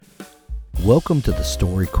Welcome to the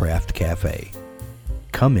Storycraft Cafe.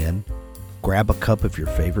 Come in, grab a cup of your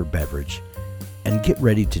favorite beverage, and get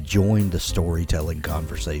ready to join the storytelling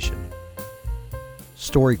conversation.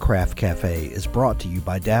 Storycraft Cafe is brought to you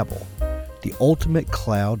by Dabble, the ultimate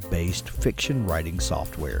cloud-based fiction writing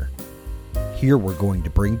software. Here we're going to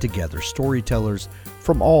bring together storytellers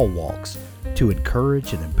from all walks to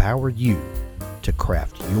encourage and empower you to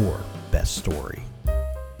craft your best story.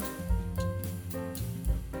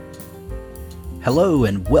 Hello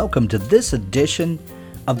and welcome to this edition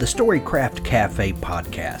of the Storycraft Cafe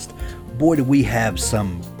podcast. Boy, do we have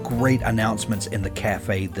some great announcements in the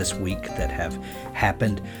cafe this week that have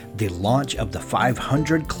happened. The launch of the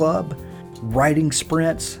 500 Club, writing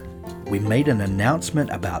sprints. We made an announcement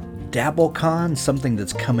about DabbleCon, something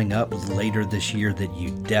that's coming up later this year that you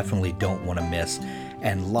definitely don't want to miss,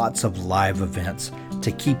 and lots of live events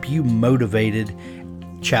to keep you motivated,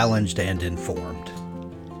 challenged, and informed.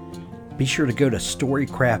 Be sure to go to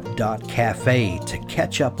storycraft.cafe to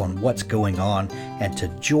catch up on what's going on and to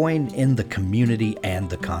join in the community and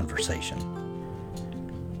the conversation.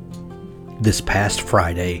 This past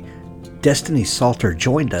Friday, Destiny Salter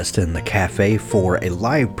joined us in the cafe for a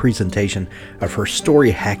live presentation of her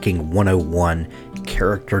Story Hacking 101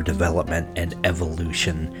 Character Development and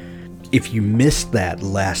Evolution. If you missed that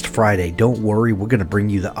last Friday, don't worry, we're going to bring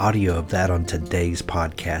you the audio of that on today's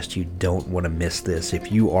podcast. You don't want to miss this.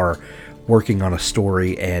 If you are working on a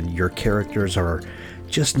story and your characters are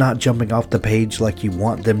just not jumping off the page like you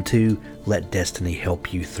want them to, let Destiny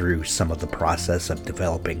help you through some of the process of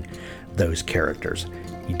developing those characters.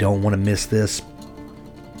 You don't want to miss this.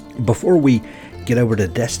 Before we get over to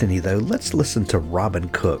Destiny, though, let's listen to Robin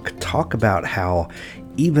Cook talk about how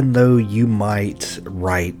even though you might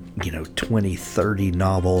write, 20, 30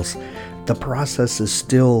 novels, the process is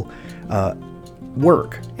still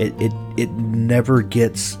work. It never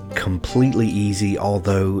gets completely easy,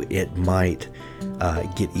 although it might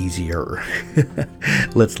get easier.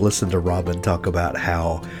 Let's listen to Robin talk about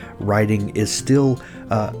how writing is still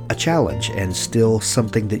a challenge and still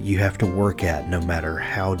something that you have to work at no matter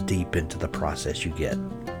how deep into the process you get.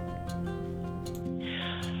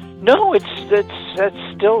 No, it's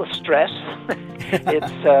still a stress.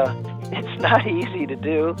 It's not easy to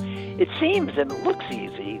do. It seems and it looks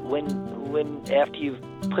easy when after you've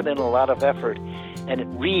put in a lot of effort and it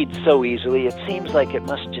reads so easily, it seems like it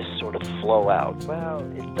must just sort of flow out. Well,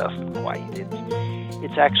 it doesn't quite.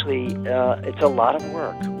 It's actually it's a lot of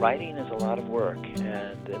work. Writing is a lot of work,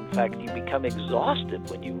 and in fact, you become exhausted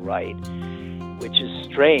when you write, which is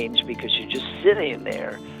strange because you're just sitting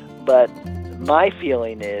there. But my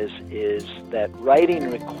feeling is that writing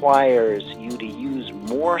requires you to use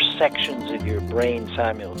more sections of your brain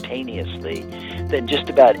simultaneously than just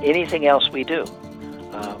about anything else we do.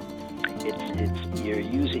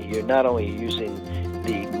 You're not only using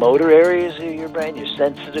the motor areas of your brain, your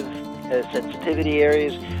sensitivity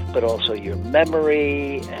areas, but also your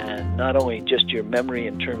memory, and not only just your memory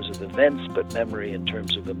in terms of events, but memory in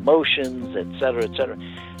terms of emotions, et cetera, et cetera.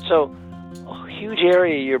 So a huge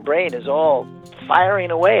area of your brain is all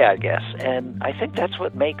firing away, I guess, and I think that's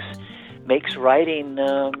what makes writing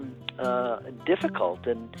difficult,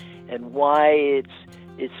 and why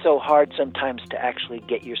it's so hard sometimes to actually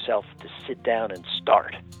get yourself to sit down and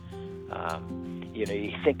start. You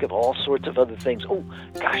think of all sorts of other things. Oh,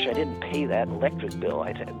 gosh, I didn't pay that electric bill.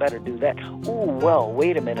 I better do that. Oh, well,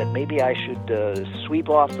 wait a minute. Maybe I should sweep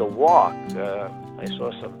off the walk. I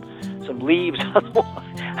saw some leaves on the walk.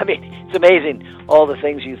 I mean, it's amazing all the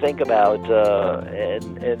things you think about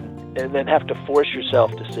and then have to force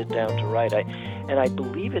yourself to sit down to write. I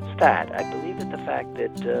believe it's that. I believe it's the fact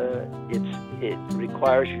that it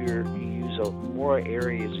requires you use more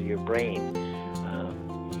areas of your brain.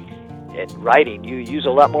 In writing, you use a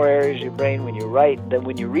lot more areas of your brain when you write than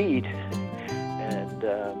when you read,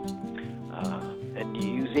 and you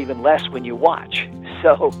use even less when you watch.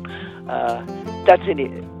 So that's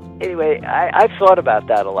anyway. I've thought about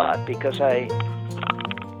that a lot because I've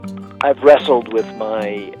wrestled with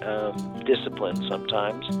my discipline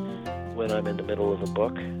sometimes when I'm in the middle of a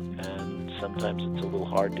book, and sometimes it's a little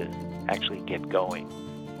hard to actually get going.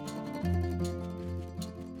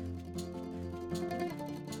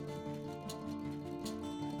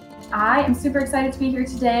 I am super excited to be here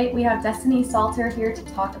today. We have Destiny Salter here to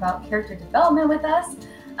talk about character development with us.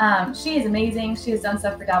 She is amazing. She has done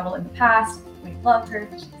stuff for Dabble in the past. We love her.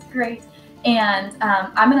 She's great. And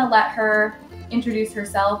I'm going to let her introduce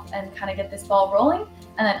herself and kind of get this ball rolling.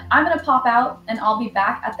 And then I'm going to pop out and I'll be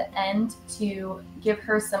back at the end to give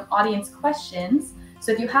her some audience questions.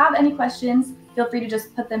 So if you have any questions, feel free to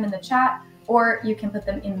just put them in the chat, or you can put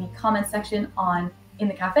them in the comment section in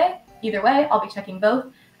the cafe, either way, I'll be checking both,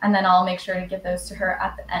 and then I'll make sure to give those to her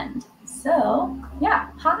at the end. So yeah,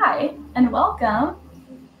 hi and welcome.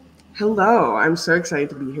 Hello, I'm so excited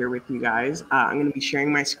to be here with you guys. I'm going to be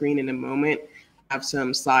sharing my screen in a moment. I have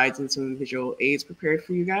some slides and some visual aids prepared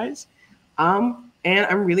for you guys. And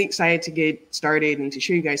I'm really excited to get started and to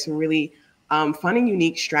show you guys some really fun and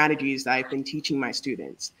unique strategies that I've been teaching my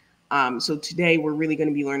students. So today we're really going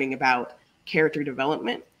to be learning about character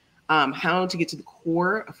development, how to get to the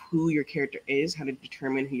core of who your character is, how to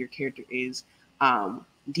determine who your character is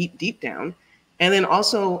deep down. And then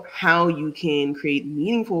also how you can create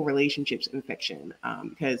meaningful relationships in fiction,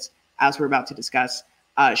 because as we're about to discuss,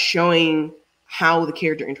 showing how the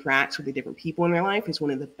character interacts with the different people in their life is one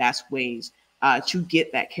of the best ways to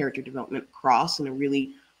get that character development across in a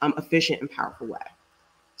really efficient and powerful way.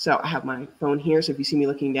 So I have my phone here. So if you see me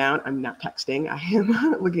looking down, I'm not texting. I am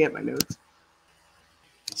looking at my notes.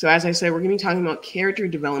 So as I said, we're going to be talking about character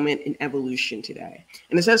development and evolution today.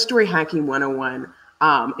 And it says Story Hacking 101.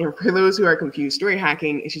 And for those who are confused, story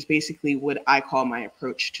hacking is just basically what I call my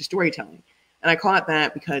approach to storytelling. And I call it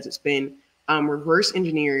that because it's been reverse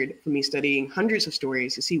engineered for me studying hundreds of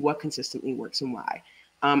stories to see what consistently works and why.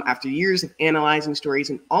 After years of analyzing stories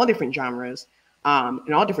in all different genres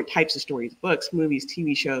and all different types of stories, books, movies,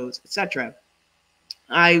 TV shows, etc.,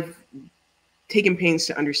 I've taken pains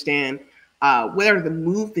to understand what are the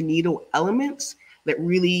move the needle elements that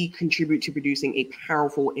really contribute to producing a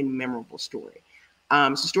powerful and memorable story.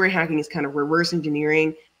 So story hacking is kind of reverse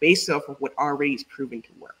engineering based off of what already is proven to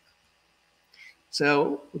work.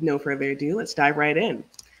 So with no further ado, let's dive right in.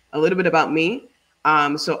 A little bit about me.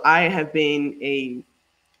 So I have been a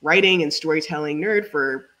writing and storytelling nerd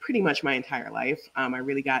for pretty much my entire life. I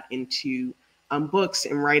really got into books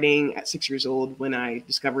and writing at 6 years old when I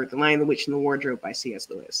discovered The Lion, the Witch, and the Wardrobe by C.S.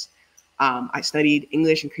 Lewis. I studied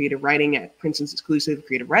English and creative writing at Princeton's exclusive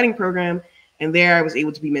creative writing program. And there I was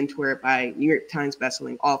able to be mentored by New York Times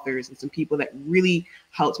bestselling authors and some people that really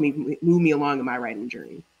helped me move me along in my writing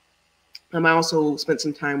journey. I also spent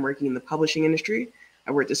some time working in the publishing industry.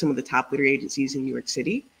 I worked at some of the top literary agencies in New York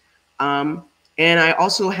City. And I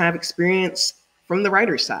also have experience from the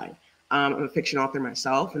writer's side. I'm a fiction author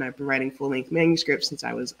myself, and I've been writing full-length manuscripts since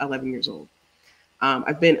I was 11 years old.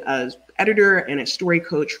 I've been an editor and a story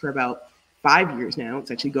coach for about 5 years now.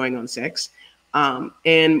 It's actually going on 6.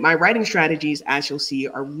 And my writing strategies, as you'll see,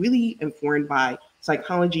 are really informed by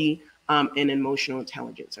psychology and emotional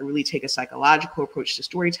intelligence. I really take a psychological approach to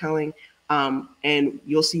storytelling, and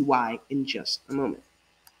you'll see why in just a moment.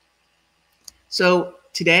 So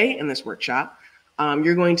today in this workshop,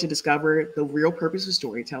 you're going to discover the real purpose of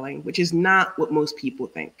storytelling, which is not what most people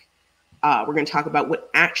think. We're going to talk about what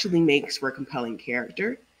actually makes for a compelling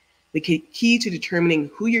character, the key to determining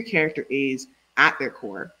who your character is at their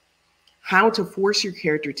core, how to force your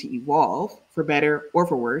character to evolve for better or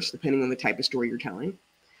for worse, depending on the type of story you're telling,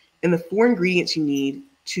 and the 4 ingredients you need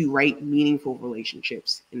to write meaningful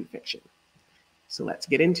relationships in fiction. So let's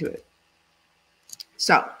get into it.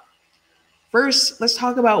 So first, let's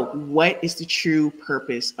talk about what is the true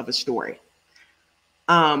purpose of a story.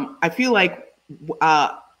 I feel like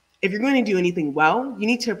if you're going to do anything well, you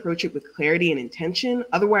need to approach it with clarity and intention.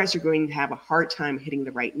 Otherwise, you're going to have a hard time hitting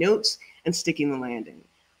the right notes and sticking the landing.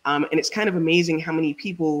 And it's kind of amazing how many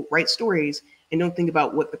people write stories and don't think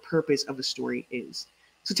about what the purpose of a story is.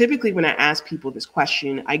 So typically when I ask people this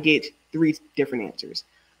question, I get 3 different answers.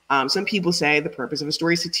 Some people say the purpose of a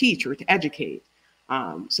story is to teach or to educate.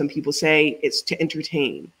 Some people say it's to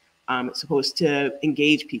entertain. It's supposed to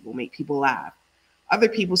engage people, make people laugh. Other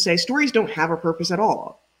people say stories don't have a purpose at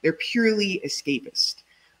all. They're purely escapist.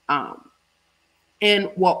 And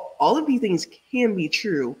while all of these things can be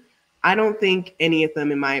true, I don't think any of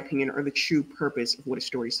them, in my opinion, are the true purpose of what a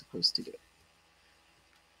story is supposed to do.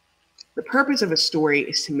 The purpose of a story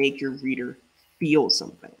is to make your reader feel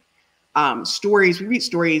something. We read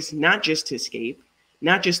stories not just to escape,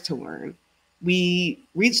 not just to learn. We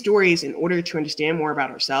read stories in order to understand more about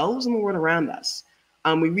ourselves and the world around us.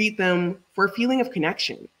 We read them for a feeling of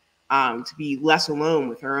connection, to be less alone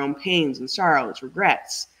with our own pains and sorrows,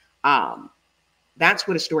 regrets. That's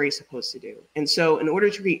what a story is supposed to do. And so in order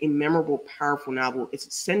to create a memorable, powerful novel, it's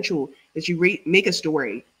essential that you make a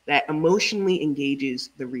story that emotionally engages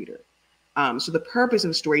the reader. So the purpose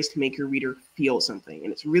of a story is to make your reader feel something.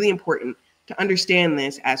 And it's really important to understand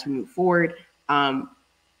this as we move forward,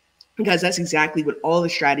 because that's exactly what all the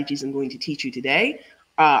strategies I'm going to teach you today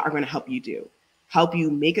are going to help you do. Help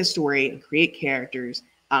you make a story and create characters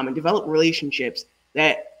and develop relationships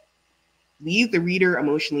that leave the reader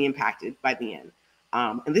emotionally impacted by the end.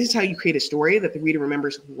 And this is how you create a story that the reader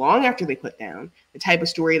remembers long after they put down, the type of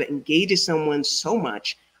story that engages someone so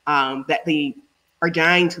much that they are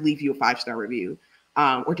dying to leave you a 5-star review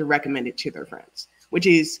or to recommend it to their friends, which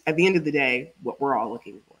is, at the end of the day, what we're all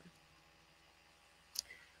looking for.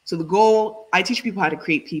 So the goal, I teach people how to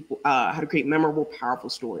create memorable, powerful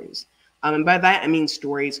stories. And by that, I mean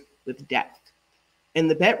stories with depth. And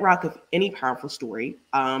the bedrock of any powerful story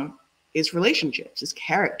is relationships, is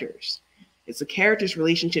characters. It's the character's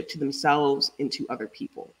relationship to themselves and to other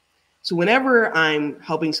people. So whenever I'm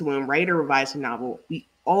helping someone write or revise a novel, we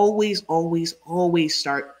always, always, always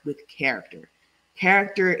start with character.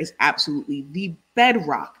 Character is absolutely the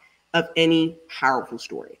bedrock of any powerful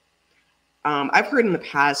story. I've heard in the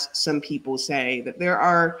past some people say that there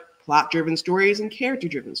are plot-driven stories and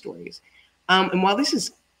character-driven stories. And while this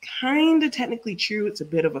is kind of technically true, it's a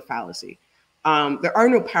bit of a fallacy. There are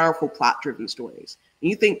no powerful plot-driven stories. When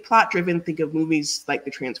you think plot-driven, think of movies like the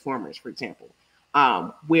Transformers, for example,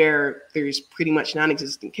 where there's pretty much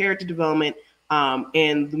non-existent character development,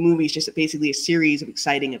 and the movie is just basically a series of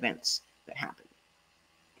exciting events that happen.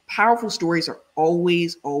 Powerful stories are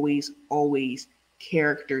always, always, always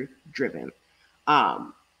character-driven.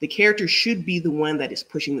 The character should be the one that is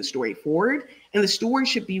pushing the story forward, and the story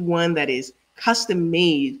should be one that is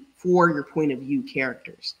custom-made for your point of view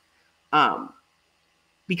characters.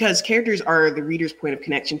 Because characters are the reader's point of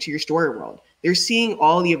connection to your story world. They're seeing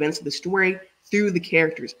all the events of the story through the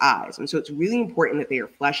character's eyes. And so it's really important that they are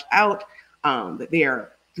fleshed out, that they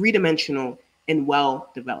are three-dimensional and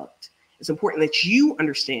well-developed. It's important that you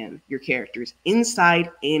understand your characters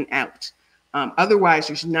inside and out. Otherwise,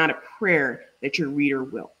 there's not a prayer that your reader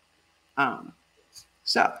will.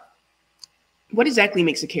 So what exactly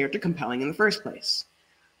makes a character compelling in the first place?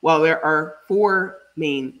 Well, there are 4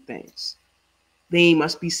 main things. They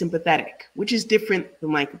must be sympathetic, which is different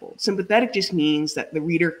than likable. Sympathetic just means that the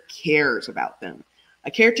reader cares about them.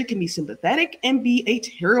 A character can be sympathetic and be a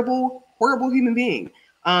terrible, horrible human being.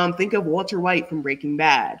 Think of Walter White from Breaking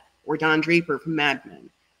Bad or Don Draper from Mad Men.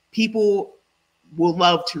 People will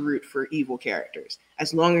love to root for evil characters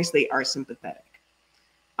as long as they are sympathetic.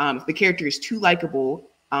 If the character is too likable,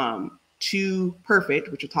 too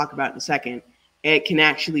perfect, which we'll talk about in a second, it can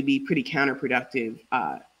actually be pretty counterproductive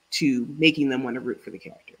to making them want to root for the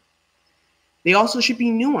character. They also should be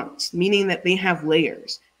nuanced, meaning that they have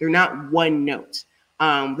layers. They're not one note.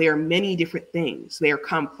 They are many different things. They are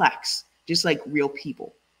complex, just like real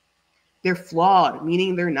people. They're flawed,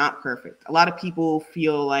 meaning they're not perfect. A lot of people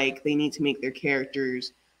feel like they need to make their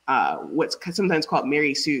characters what's sometimes called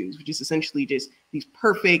Mary Sue's, which is essentially just these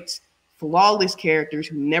perfect, flawless characters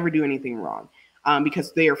who never do anything wrong,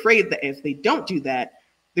 because they're afraid that if they don't do that,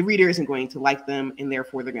 the reader isn't going to like them, and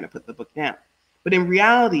therefore they're going to put the book down. But in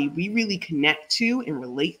reality, we really connect to and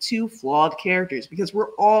relate to flawed characters because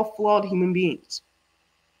we're all flawed human beings.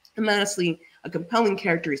 And lastly, a compelling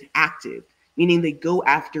character is active, meaning they go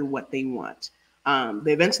after what they want. The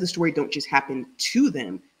events of the story don't just happen to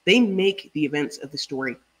them, they make the events of the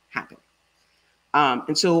story happen.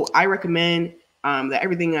 And so I recommend that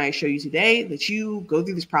everything I show you today, that you go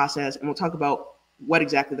through this process, and we'll talk about what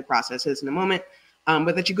exactly the process is in a moment,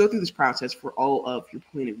 but that you go through this process for all of your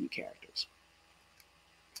point of view characters.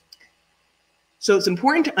 So it's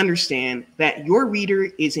important to understand that your reader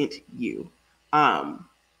isn't you.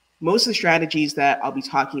 Most of the strategies that I'll be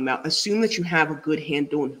talking about assume that you have a good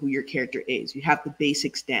handle on who your character is. You have the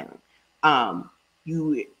basics down.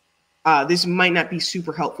 This might not be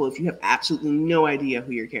super helpful if you have absolutely no idea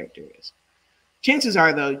who your character is. Chances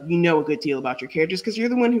are, though, you know a good deal about your characters because you're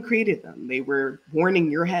the one who created them. They were born in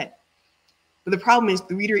your head. But the problem is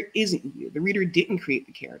the reader isn't you. The reader didn't create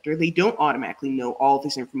the character. They don't automatically know all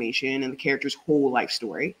this information and the character's whole life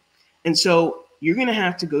story. And so you're going to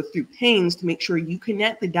have to go through pains to make sure you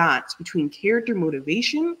connect the dots between character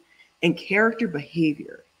motivation and character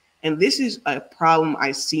behavior. And this is a problem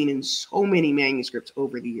I've seen in so many manuscripts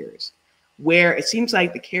over the years, where it seems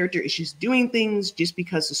like the character is just doing things just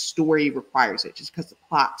because the story requires it, just because the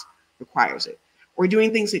plot requires it, or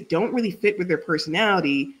doing things that don't really fit with their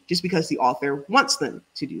personality just because the author wants them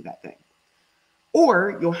to do that thing.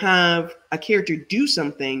 Or you'll have a character do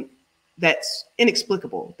something that's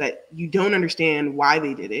inexplicable, that you don't understand why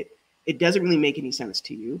they did it. It doesn't really make any sense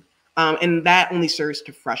to you. And that only serves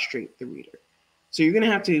to frustrate the reader. So you're going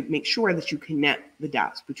to have to make sure that you connect the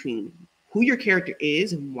dots between who your character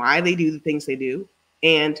is and why they do the things they do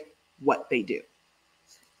and what they do.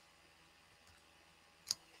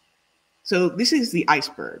 So this is the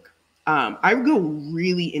iceberg. I go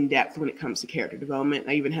really in depth when it comes to character development.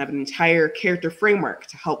 I even have an entire character framework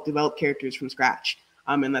to help develop characters from scratch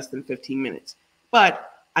in less than 15 minutes.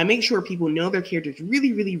 But I make sure people know their characters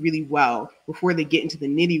really, really, really well before they get into the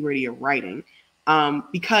nitty-gritty of writing.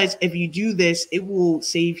 Because if you do this, it will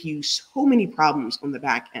save you so many problems on the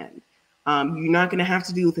back end. You're not going to have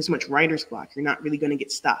to deal with as much writer's block. You're not really going to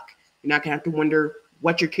get stuck. You're not going to have to wonder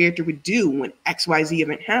what your character would do when XYZ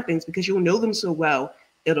event happens, because you'll know them so well,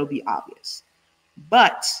 it'll be obvious.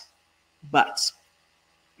 But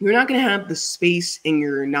you're not going to have the space in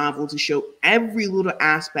your novel to show every little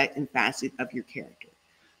aspect and facet of your character.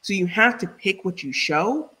 So you have to pick what you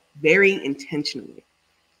show very intentionally.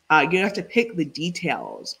 You have to pick the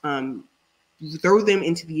details, throw them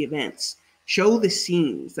into the events, show the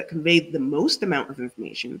scenes that convey the most amount of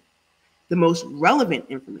information, the most relevant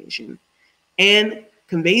information, and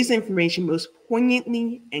conveys the information most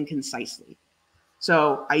poignantly and concisely.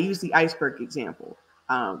 So I use the iceberg example.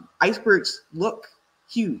 Icebergs look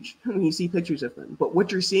huge when you see pictures of them, but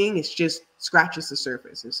what you're seeing is just scratches the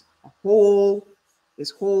surface. It's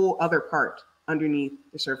this whole other part underneath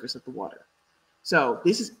the surface of the water. So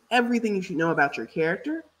this is everything you should know about your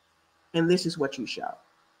character, and this is what you show.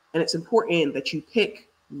 And it's important that you pick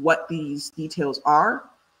what these details are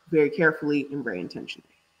very carefully and very intentionally.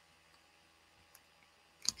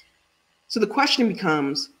 So the question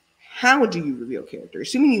becomes, how do you reveal character?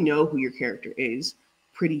 Assuming you know who your character is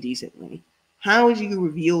pretty decently, how do you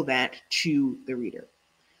reveal that to the reader?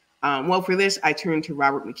 Well, for this, I turned to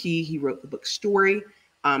Robert McKee. He wrote the book Story.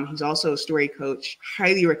 He's also a story coach.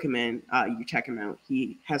 Highly recommend you check him out.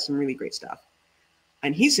 He has some really great stuff.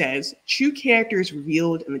 And he says, true character is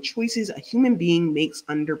revealed in the choices a human being makes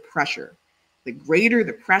under pressure. The greater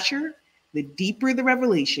the pressure, the deeper the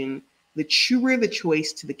revelation, the truer the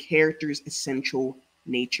choice to the character's essential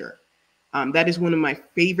nature. That is one of my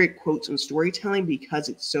favorite quotes on storytelling because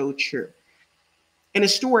it's so true. In a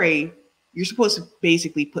story, you're supposed to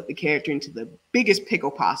basically put the character into the biggest pickle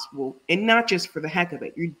possible, and not just for the heck of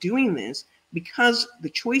it. You're doing this because the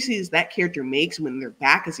choices that character makes when their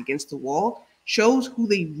back is against the wall shows who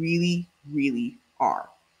they really, really are.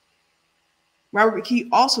 Robert McKee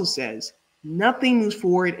also says, nothing moves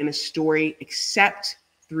forward in a story except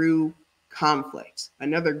through conflict.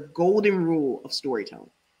 Another golden rule of storytelling.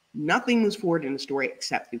 Nothing moves forward in a story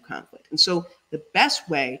except through conflict. And so the best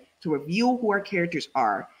way to reveal who our characters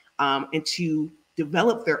are and to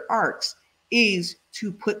develop their arcs is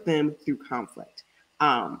to put them through conflict.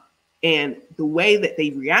 And the way that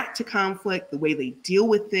they react to conflict, the way they deal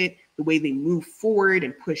with it, the way they move forward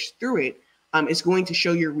and push through it is going to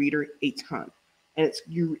show your reader a ton. And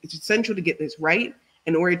it's essential to get this right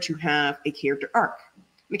in order to have a character arc. And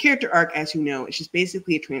the character arc, as you know, is just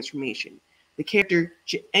basically a transformation. The character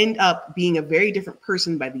should end up being a very different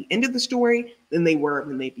person by the end of the story than they were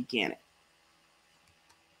when they began it.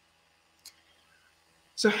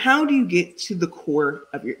 So how do you get to the core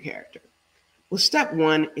of your character? Well, step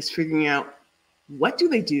one is figuring out what do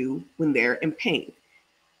they do when they're in pain?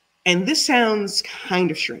 And this sounds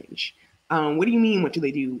kind of strange. What do you mean, what do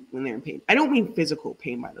they do when they're in pain? I don't mean physical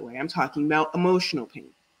pain, by the way. I'm talking about emotional pain.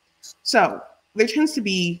 So there tends to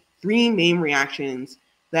be three main reactions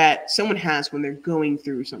that someone has when they're going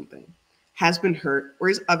through something, has been hurt, or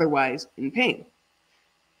is otherwise in pain.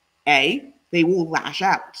 A, they will lash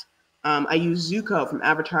out. I use Zuko from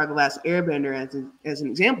Avatar: The Last Airbender as an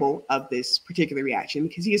example of this particular reaction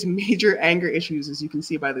because he has major anger issues, as you can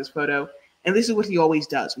see by this photo. And this is what he always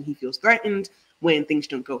does when he feels threatened, when things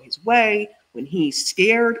don't go his way, when he's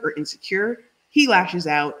scared or insecure. He lashes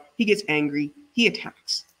out, he gets angry, he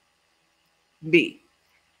attacks. B,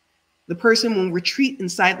 the person will retreat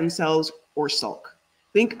inside themselves or sulk.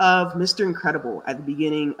 Think of Mr. Incredible at the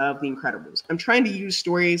beginning of The Incredibles. I'm trying to use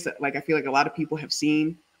stories that I feel like a lot of people have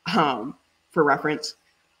seen for reference.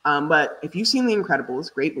 But if you've seen The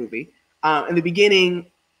Incredibles, great movie. In the beginning,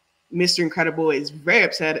 Mr. Incredible is very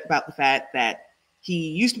upset about the fact that he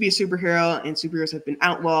used to be a superhero and superheroes have been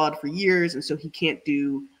outlawed for years. And so he can't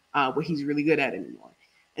do what he's really good at anymore.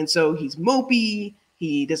 And so he's mopey.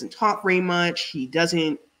 He doesn't talk very much. He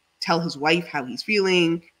doesn't tell his wife how he's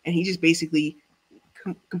feeling. And he just basically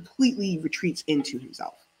completely retreats into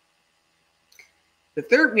himself. The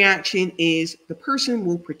third reaction is the person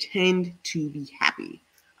will pretend to be happy.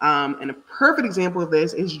 And a perfect example of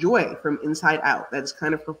this is Joy from Inside Out. That's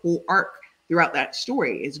kind of her whole arc throughout that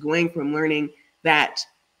story, is going from learning that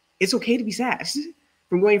it's okay to be sad,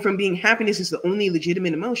 from going from being happiness is the only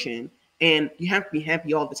legitimate emotion, and you have to be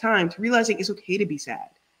happy all the time, to realizing it's okay to be sad.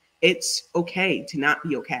 It's okay to not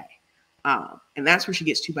be okay. And that's where she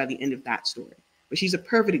gets to by the end of that story. But she's a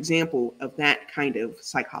perfect example of that kind of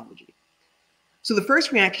psychology. So the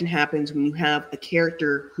first reaction happens when you have a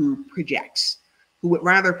character who projects, who would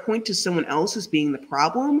rather point to someone else as being the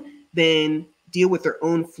problem than deal with their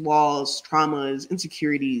own flaws, traumas,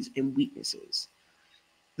 insecurities, and weaknesses.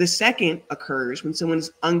 The second occurs when someone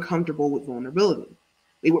is uncomfortable with vulnerability.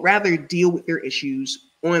 They would rather deal with their issues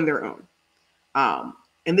on their own.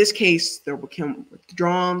 In this case, they'll become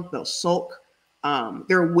withdrawn, they'll sulk.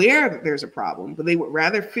 They're aware that there's a problem, but they would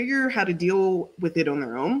rather figure how to deal with it on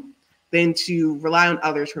their own than to rely on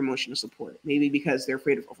others for emotional support. Maybe because they're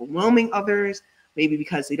afraid of overwhelming others, maybe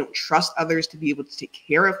because they don't trust others to be able to take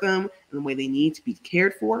care of them in the way they need to be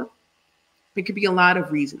cared for. It could be a lot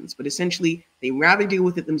of reasons, but essentially they rather deal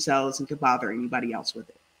with it themselves than to bother anybody else with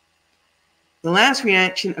it. The last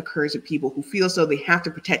reaction occurs with people who feel as though they have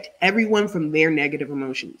to protect everyone from their negative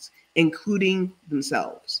emotions, including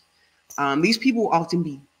themselves. These people will often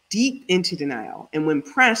be deep into denial, and when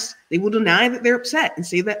pressed, they will deny that they're upset and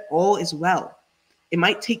say that all is well. It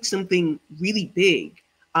might take something really big,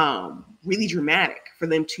 really dramatic for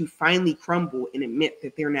them to finally crumble and admit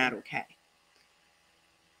that they're not okay.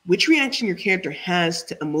 Which reaction your character has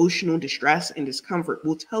to emotional distress and discomfort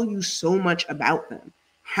will tell you so much about them,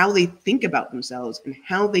 how they think about themselves, and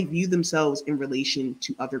how they view themselves in relation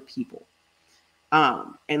to other people.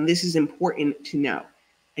 And this is important to know.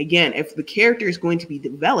 Again, if the character is going to be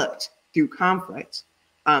developed through conflict,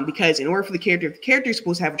 because in order for the character is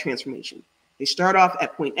supposed to have a transformation. They start off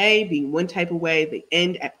at point A being one type of way, they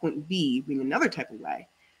end at point B being another type of way.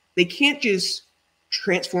 They can't just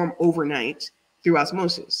transform overnight through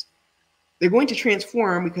osmosis. They're going to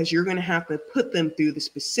transform because you're going to have to put them through the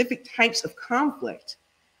specific types of conflict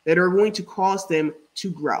that are going to cause them to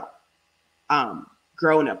grow.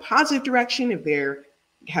 Grow in a positive direction if they're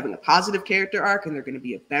having a positive character arc and they're going to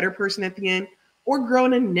be a better person at the end, or grow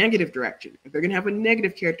in a negative direction if they're going to have a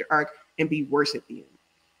negative character arc and be worse at the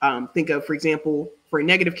end. Think of, for example, for a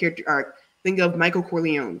negative character arc, think of Michael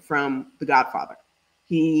Corleone from The Godfather.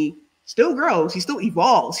 He still grows, he still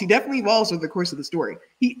evolves. He definitely evolves over the course of the story.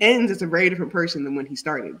 He ends as a very different person than when he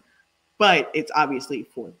started, but it's obviously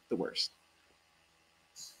for the worst.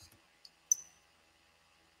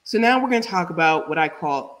 So now we're going to talk about what I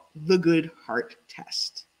call the good heart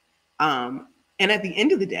test. And at the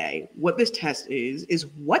end of the day, what this test is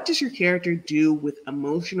what does your character do with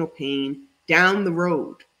emotional pain down the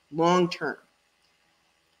road, long term?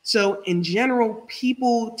 So in general,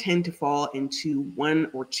 people tend to fall into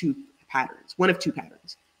one of two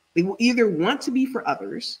patterns. They will either want to be for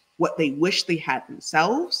others what they wish they had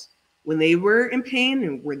themselves when they were in pain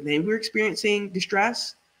and when they were experiencing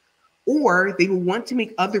distress, or they will want to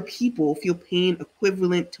make other people feel pain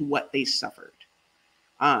equivalent to what they suffered.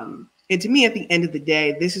 And to me, at the end of the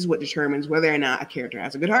day, this is what determines whether or not a character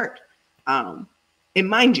has a good heart. And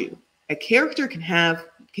mind you, a character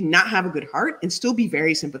cannot have a good heart and still be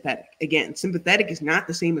very sympathetic. Again, sympathetic is not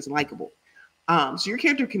the same as likable. So your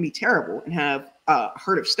character can be terrible and have a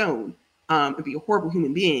heart of stone and be a horrible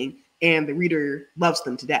human being, and the reader loves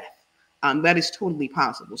them to death. That is totally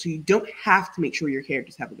possible. So you don't have to make sure your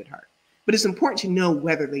characters have a good heart, but it's important to know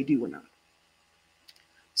whether they do or not.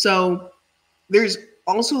 So there's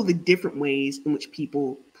also the different ways in which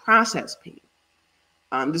people process pain.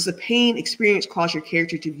 Does the pain experience cause your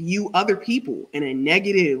character to view other people in a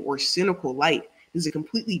negative or cynical light? Does it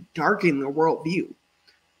completely darken their worldview?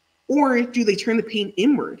 Or do they turn the pain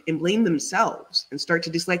inward and blame themselves and start to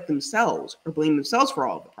dislike themselves or blame themselves for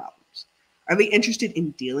all of the problems? Are they interested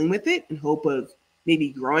in dealing with it in hope of maybe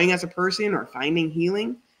growing as a person or finding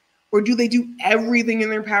healing? Or do they do everything in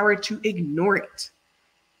their power to ignore it?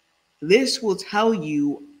 This will tell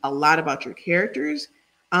you a lot about your characters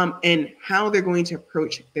and how they're going to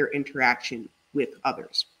approach their interaction with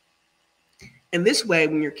others. And this way,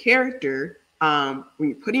 when your character, when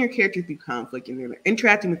you're putting your character through conflict and they're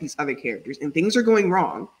interacting with these other characters and things are going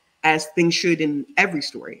wrong, as things should in every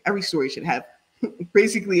story should have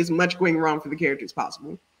basically as much going wrong for the character as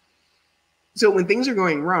possible. So when things are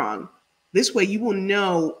going wrong, this way you will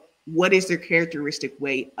know what is their characteristic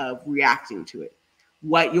way of reacting to it.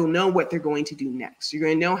 You'll know what they're going to do next. You're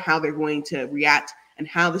going to know how they're going to react and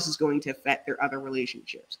how this is going to affect their other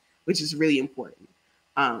relationships, which is really important.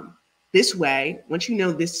 This way, once you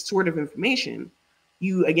know this sort of information,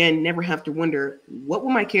 you, again, never have to wonder, what will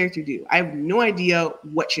my character do? I have no idea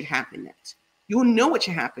what should happen next. You'll know what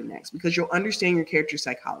should happen next because you'll understand your character's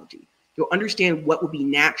psychology. You'll understand what will be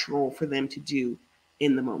natural for them to do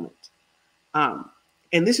in the moment.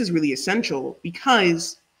 And this is really essential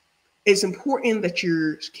because it's important that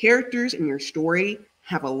your characters and your story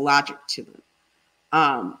have a logic to them.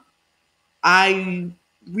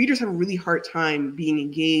 Readers have a really hard time being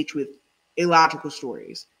engaged with illogical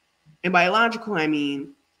stories. And by illogical, I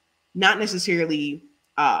mean not necessarily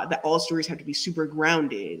that all stories have to be super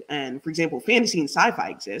grounded. And for example, fantasy and sci-fi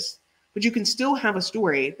exists, but you can still have a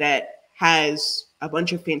story that has a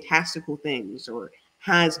bunch of fantastical things or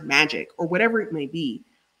has magic or whatever it may be,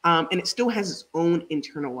 and it still has its own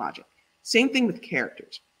internal logic. Same thing with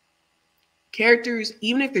characters. Characters,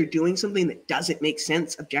 even if they're doing something that doesn't make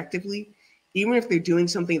sense objectively, even if they're doing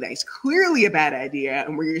something that is clearly a bad idea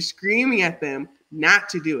and where you're screaming at them not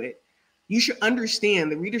to do it, you should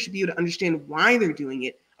understand, the reader should be able to understand why they're doing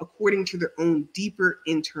it according to their own deeper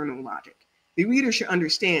internal logic. The reader should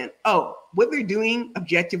understand, oh, what they're doing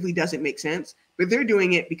objectively doesn't make sense, but they're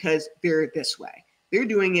doing it because they're this way. They're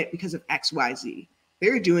doing it because of X, Y, Z.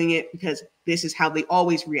 They're doing it because this is how they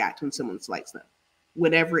always react when someone slights them,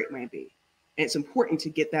 whatever it may be. And it's important to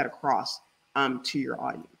get that across to your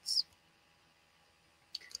audience.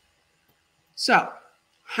 So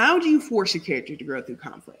how do you force a character to grow through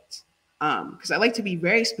conflict? Because I like to be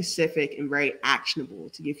very specific and very actionable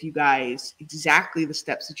to give you guys exactly the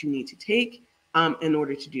steps that you need to take in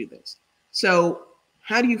order to do this. So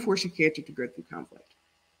how do you force your character to grow through conflict?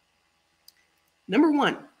 Number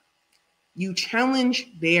one, you challenge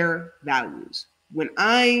their values. When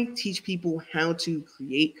I teach people how to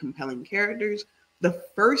create compelling characters, the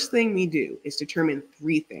first thing we do is determine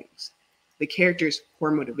three things: the character's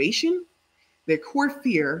core motivation, their core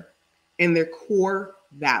fear, and their core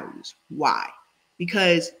values. Why?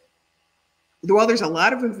 Because while there's a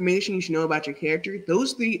lot of information you should know about your character,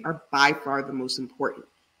 those three are by far the most important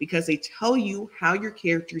because they tell you how your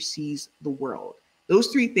character sees the world. Those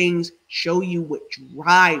three things show you what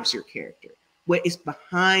drives your character, what is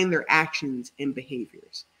behind their actions and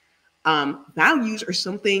behaviors. Values are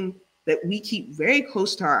something that we keep very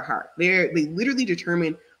close to our heart. They literally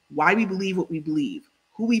determine why we believe what we believe,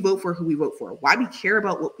 who we vote for, why we care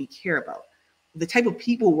about what we care about, the type of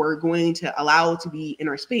people we're going to allow to be in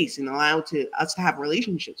our space and allow us to have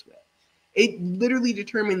relationships with. It literally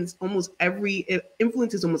determines it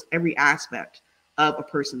influences almost every aspect of a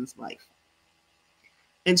person's life.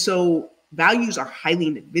 And so values are highly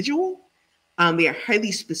individual. They are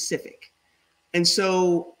highly specific. And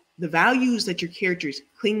so the values that your character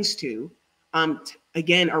clings to,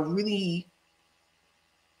 again, are really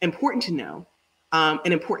important to know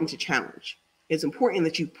and important to challenge. It's important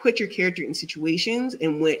that you put your character in situations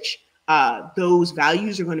in which those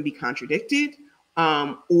values are going to be contradicted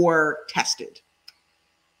or tested.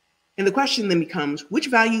 And the question then becomes, which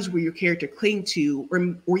values will your character cling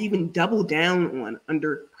to or even double down on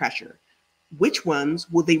under pressure? Which ones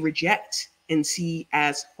will they reject and see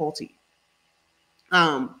as faulty?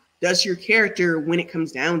 Does your character, when it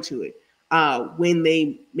comes down to it, when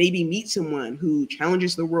they maybe meet someone who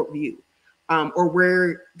challenges their worldview, or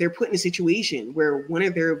where they're put in a situation where one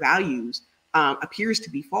of their values appears to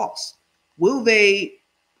be false, will they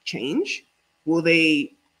change? Will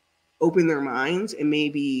they open their minds and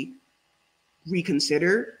maybe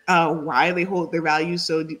reconsider why they hold their values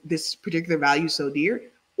this particular value so dear?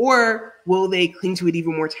 Or will they cling to it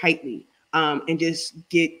even more tightly and just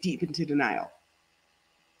get deep into denial?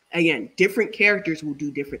 Again, different characters will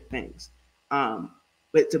do different things, but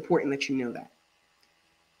it's important that you know that.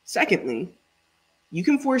 Secondly, you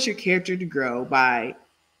can force your character to grow by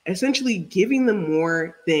essentially giving them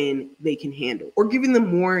more than they can handle, or giving them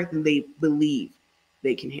more than they believe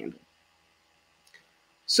they can handle.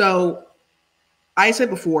 So I said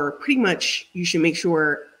before, pretty much you should make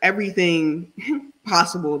sure everything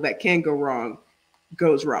possible that can go wrong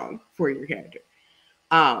goes wrong for your character.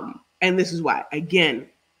 And this is why, again,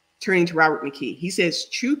 turning to Robert McKee, he says,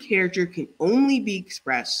 true character can only be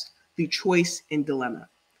expressed through choice and dilemma.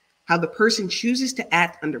 How the person chooses to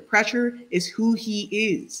act under pressure is who he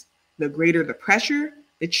is. The greater the pressure,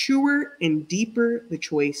 the truer and deeper the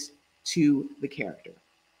choice to the character.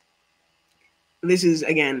 This is,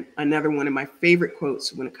 again, another one of my favorite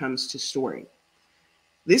quotes when it comes to story.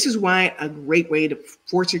 This is why a great way to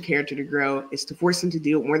force your character to grow is to force them to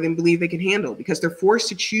deal with more than believe they can handle, because they're forced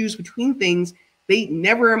to choose between things they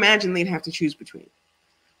never imagined they'd have to choose between.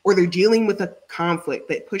 Or they're dealing with a conflict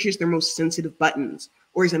that pushes their most sensitive buttons,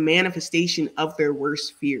 or is a manifestation of their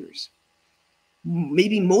worst fears.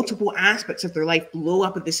 Maybe multiple aspects of their life blow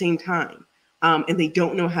up at the same time, and they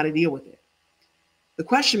don't know how to deal with it. The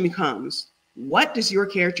question becomes, what does your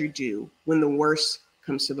character do when the worst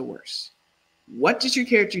comes to the worst? What does your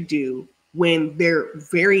character do when their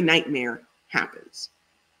very nightmare happens?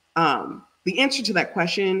 The answer to that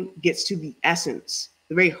question gets to the essence,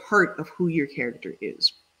 the very heart of who your character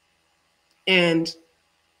is. And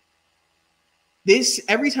this,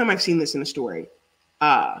 every time I've seen this in a story,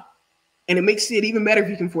 and it makes it even better if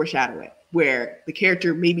you can foreshadow it, where the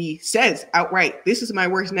character maybe says outright, this is my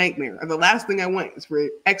worst nightmare, or the last thing I want is for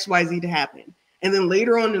XYZ to happen. And then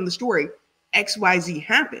later on in the story, XYZ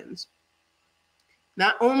happens.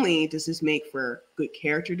 Not only does this make for good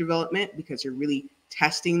character development, because you're really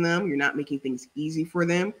testing them. You're not making things easy for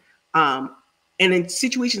them. And in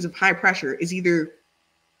situations of high pressure, is either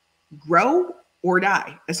grow or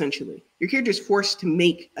die, essentially. Your character is forced to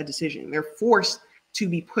make a decision. They're forced to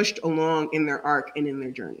be pushed along in their arc and in their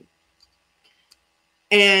journey.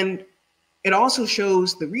 And it also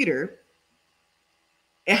shows the reader,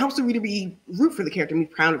 it helps the reader be root for the character and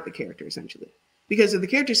be proud of the character, essentially. Because if the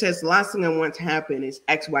character says, the last thing I want to happen is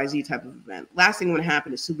XYZ type of event, last thing I want to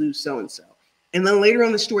happen is to lose so-and-so. And then later on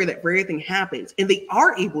in the story, that very thing happens, and they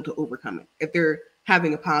are able to overcome it if they're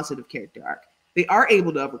having a positive character arc. They are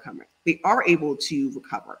able to overcome it. They are able to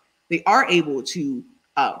recover. They are able to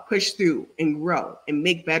push through and grow and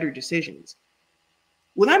make better decisions.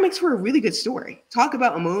 Well, that makes for a really good story. Talk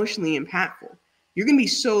about emotionally impactful. The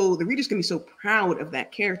reader's gonna be so proud of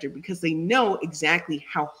that character because they know exactly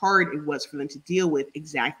how hard it was for them to deal with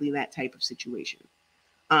exactly that type of situation.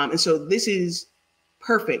 And so this is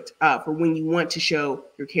perfect for when you want to show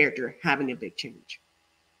your character having a big change.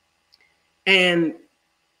 And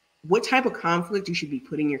what type of conflict you should be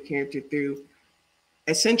putting your character through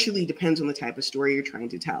essentially depends on the type of story you're trying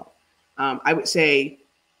to tell. I would say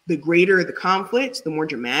the greater the conflict, the more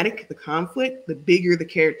dramatic the conflict, the bigger the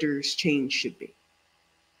character's change should be.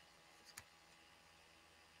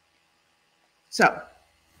 So,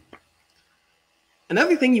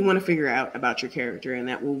 another thing you want to figure out about your character, and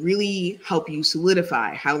that will really help you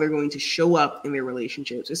solidify how they're going to show up in their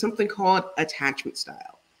relationships, is something called attachment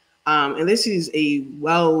style. And this is a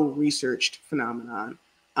well-researched phenomenon.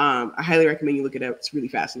 I highly recommend you look it up. It's really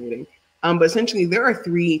fascinating. But essentially, there are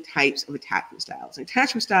 3 types of attachment styles. And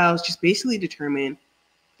attachment styles just basically determine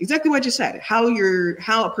exactly what I just said, how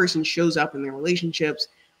a person shows up in their relationships,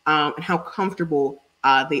 and how comfortable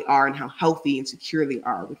they are and how healthy and secure they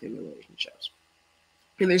are within their relationships.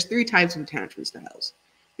 And there's 3 types of attachment styles.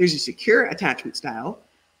 There's a secure attachment style,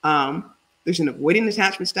 there's an avoidant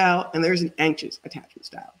attachment style, and there's an anxious attachment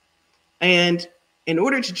style. And in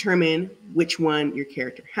order to determine which one your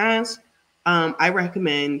character has, I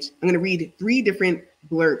recommend, I'm going to read 3 different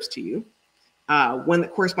blurbs to you, one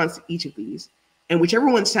that corresponds to each of these. And whichever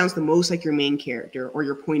one sounds the most like your main character or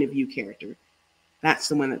your point of view character, that's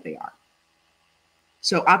the one that they are.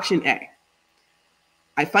 So option A,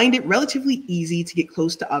 I find it relatively easy to get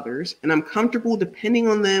close to others, and I'm comfortable depending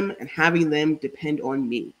on them and having them depend on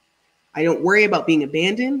me. I don't worry about being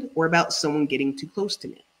abandoned or about someone getting too close to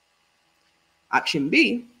me. Option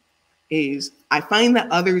B is I find that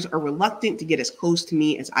others are reluctant to get as close to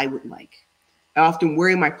me as I would like. I often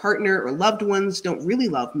worry my partner or loved ones don't really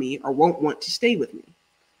love me or won't want to stay with me.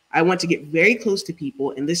 I want to get very close to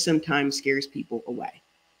people, and this sometimes scares people away.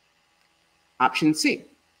 Option C,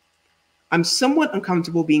 I'm somewhat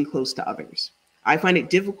uncomfortable being close to others. I find it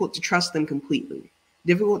difficult to trust them completely,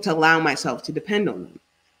 difficult to allow myself to depend on them.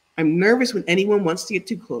 I'm nervous when anyone wants to get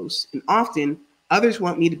too close, and often others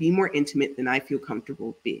want me to be more intimate than I feel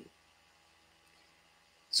comfortable being.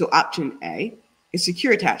 So option A is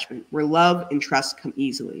secure attachment, where love and trust come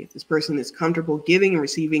easily. If this person is comfortable giving and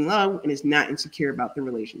receiving love and is not insecure about their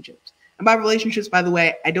relationships. And by relationships, by the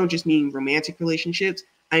way, I don't just mean romantic relationships,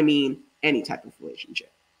 I mean any type of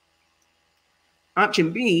relationship.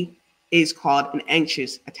 Option B is called an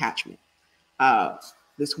anxious attachment,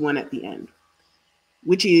 this one at the end,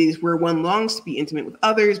 which is where one longs to be intimate with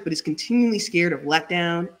others, but is continually scared of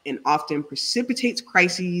letdown and often precipitates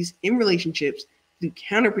crises in relationships through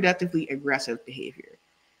counterproductively aggressive behavior.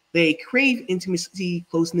 They crave intimacy,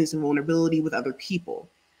 closeness, and vulnerability with other people,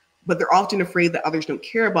 but they're often afraid that others don't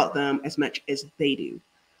care about them as much as they do.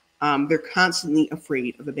 They're constantly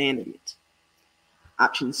afraid of abandonment.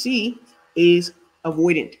 Option C is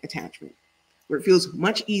avoidant attachment, where it feels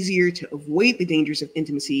much easier to avoid the dangers of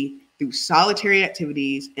intimacy through solitary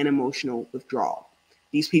activities and emotional withdrawal.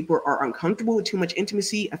 These people are uncomfortable with too much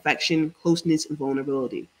intimacy, affection, closeness, and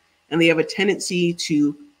vulnerability, and they have a tendency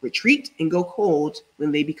to retreat and go cold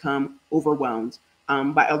when they become overwhelmed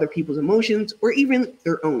by other people's emotions or even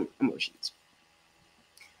their own emotions.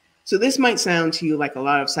 So this might sound to you like a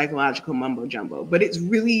lot of psychological mumbo jumbo, but it's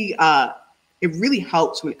really, it really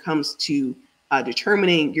helps when it comes to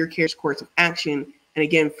determining your character's course of action, and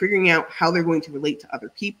again, figuring out how they're going to relate to other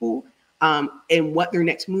people, and what their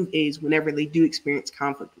next move is whenever they do experience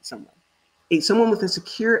conflict with someone. Someone with a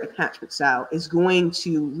secure attachment style is going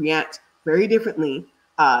to react very differently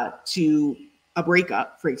to a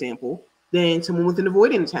breakup, for example, than someone with an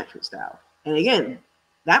avoidant attachment style. And again,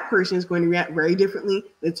 that person is going to react very differently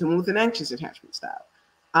than someone with an anxious attachment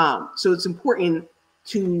style. So it's important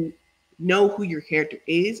to know who your character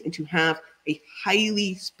is and to have a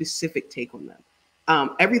highly specific take on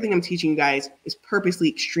them. Everything I'm teaching you guys is purposely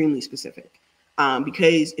extremely specific.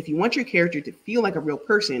 Because if you want your character to feel like a real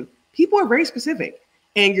person, people are very specific,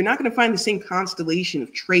 and you're not going to find the same constellation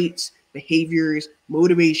of traits, behaviors,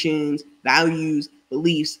 motivations, values,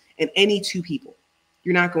 beliefs in any two people.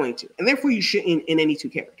 You're not going to, and therefore you shouldn't in any two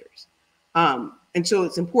characters. And so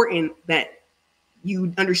it's important that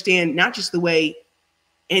you understand not just the way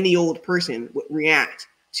any old person would react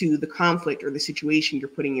to the conflict or the situation you're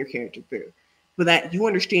putting your character through, but that you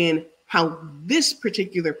understand how this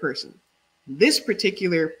particular person, this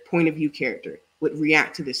particular point of view character would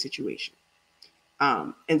react to this situation.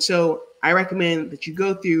 And so I recommend that you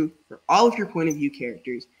go through for all of your point of view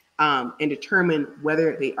characters and determine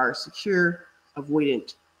whether they are secure,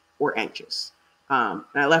 avoidant, or anxious. And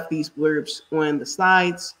I left these blurbs on the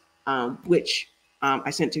slides, which I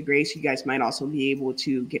sent to Grace. You guys might also be able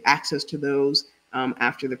to get access to those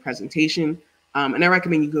after the presentation. And I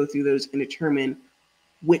recommend you go through those and determine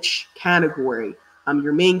which category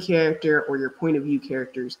your main character or your point of view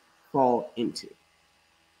characters fall into.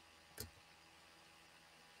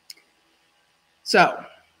 So,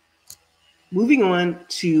 moving on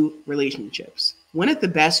to relationships. One of the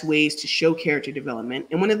best ways to show character development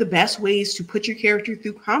and one of the best ways to put your character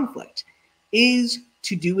through conflict is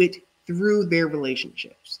to do it through their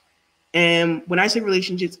relationships. And when I say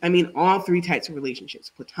relationships, I mean all three types of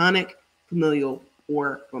relationships: platonic, familial,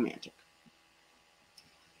 or romantic.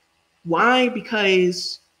 Why?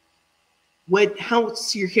 Because what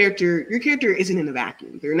helps your character isn't in a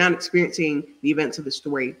vacuum. They're not experiencing the events of the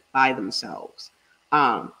story by themselves.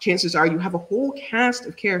 Chances are you have a whole cast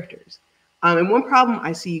of characters. And one problem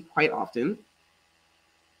I see quite often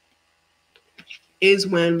is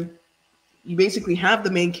when you basically have the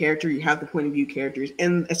main character, you have the point of view characters,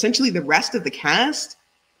 and essentially the rest of the cast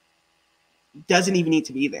doesn't even need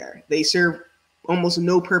to be there. They serve almost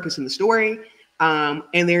no purpose in the story,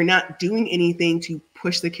 and they're not doing anything to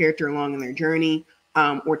push the character along in their journey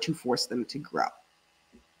or to force them to grow.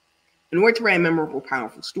 In order to write a memorable,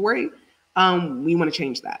 powerful story, we want to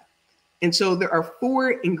change that. And so there are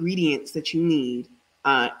 4 ingredients that you need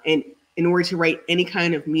in order to write any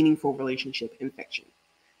kind of meaningful relationship in fiction.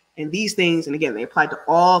 And these things, and again, they apply to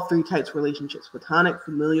all 3 types of relationships: platonic,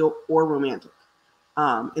 familial, or romantic.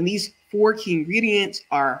 And these 4 key ingredients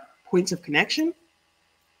are points of connection,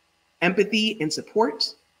 empathy and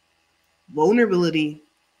support, vulnerability,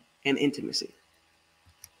 and intimacy.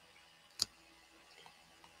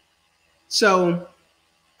 So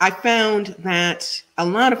I found that a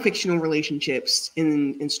lot of fictional relationships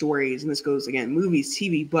in stories, and this goes again, movies,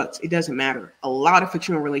 TV, books, it doesn't matter. A lot of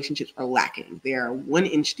fictional relationships are lacking. They are 1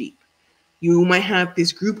 inch deep. You might have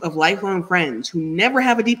this group of lifelong friends who never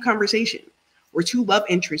have a deep conversation, or 2 love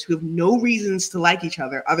interests who have no reasons to like each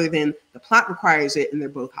other other than the plot requires it and they're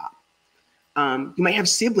both hot. You might have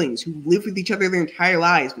siblings who live with each other their entire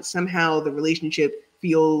lives, but somehow the relationship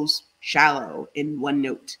feels shallow in one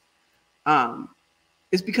note.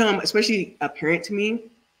 It's become especially apparent to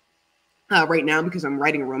me right now because I'm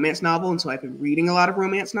writing a romance novel, and so I've been reading a lot of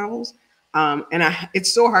romance novels.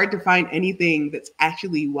 It's so hard to find anything that's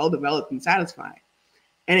actually well-developed and satisfying.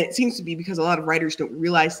 And it seems to be because a lot of writers don't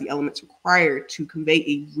realize the elements required to convey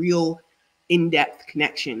a real in-depth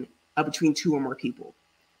connection between 2 or more people.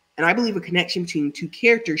 And I believe a connection between 2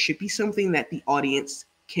 characters should be something that the audience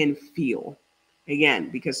can feel. Again,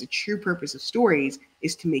 because the true purpose of stories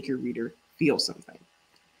is to make your reader feel something.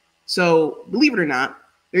 So believe it or not,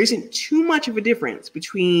 there isn't too much of a difference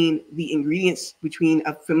between the ingredients between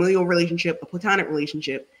a familial relationship, a platonic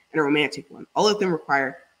relationship, and a romantic one. All of them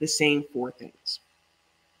require the same 4 things.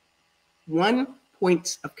 1,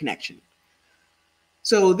 points of connection.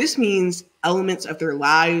 So this means elements of their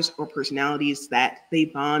lives or personalities that they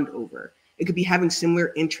bond over. It could be having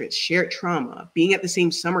similar interests, shared trauma, being at the same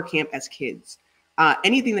summer camp as kids,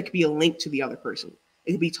 anything that could be a link to the other person.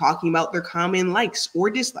 It could be talking about their common likes or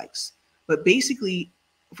dislikes. But basically,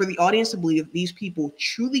 for the audience to believe that these people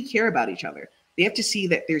truly care about each other, they have to see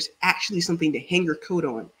that there's actually something to hang your coat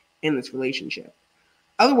on in this relationship.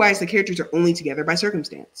 Otherwise, the characters are only together by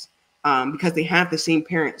circumstance because they have the same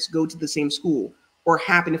parents, go to the same school, or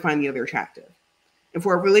happen to find the other attractive. And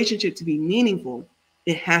for a relationship to be meaningful,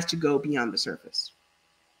 it has to go beyond the surface.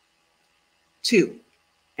 2,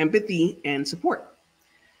 empathy and support.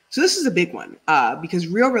 So this is a big one because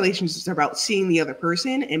real relationships are about seeing the other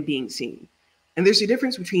person and being seen. And there's a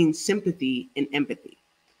difference between sympathy and empathy.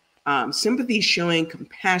 Sympathy is showing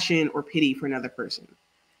compassion or pity for another person.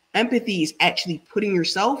 Empathy is actually putting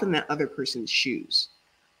yourself in that other person's shoes.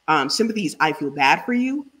 Sympathy is I feel bad for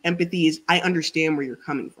you. Empathy is I understand where you're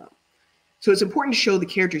coming from. So it's important to show the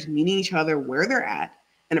characters meeting each other where they're at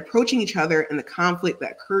and approaching each other and the conflict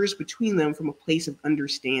that occurs between them from a place of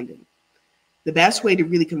understanding. The best way to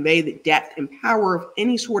really convey the depth and power of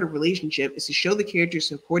any sort of relationship is to show the characters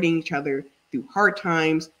supporting each other through hard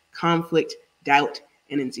times, conflict, doubt,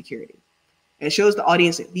 and insecurity. And it shows the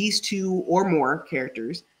audience that these two or more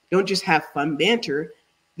characters don't just have fun banter,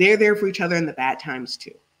 they're there for each other in the bad times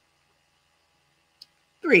too.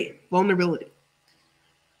 3, vulnerability.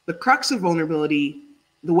 The crux of vulnerability,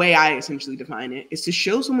 the way I essentially define it, is to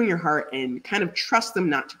show someone your heart and kind of trust them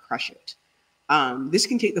not to crush it. This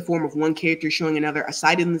can take the form of one character showing another a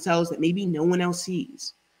side of themselves that maybe no one else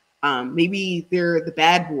sees. Maybe they're the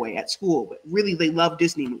bad boy at school, but really they love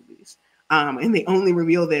Disney movies. And they only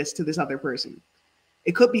reveal this to this other person.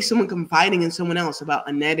 It could be someone confiding in someone else about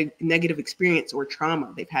a negative experience or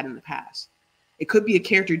trauma they've had in the past. It could be a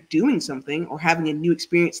character doing something or having a new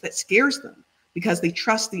experience that scares them because they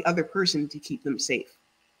trust the other person to keep them safe.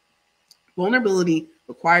 Vulnerability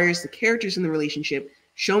requires the characters in the relationship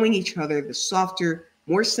showing each other the softer,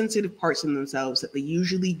 more sensitive parts of themselves that they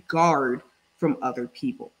usually guard from other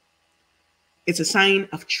people. It's a sign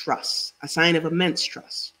of trust, a sign of immense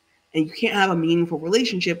trust. And you can't have a meaningful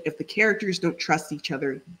relationship if the characters don't trust each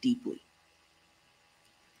other deeply.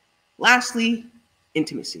 Lastly,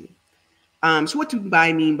 intimacy. So what do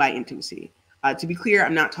I mean by intimacy? To be clear,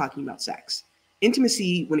 I'm not talking about sex.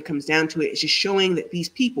 Intimacy, when it comes down to it, is just showing that these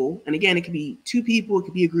people, and again, it could be 2 people, it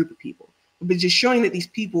could be a group of people, but just showing that these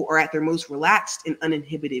people are at their most relaxed and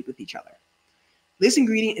uninhibited with each other. This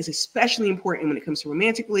ingredient is especially important when it comes to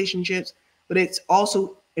romantic relationships, but it's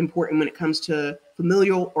also important when it comes to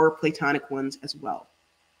familial or platonic ones as well.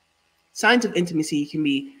 Signs of intimacy can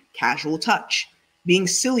be casual touch, being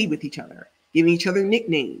silly with each other, giving each other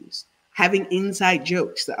nicknames, having inside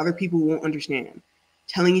jokes that other people won't understand,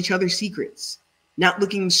 telling each other secrets, not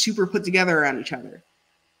looking super put together around each other,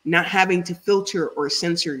 not having to filter or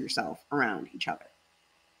censor yourself around each other.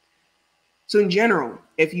 So in general,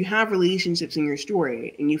 if you have relationships in your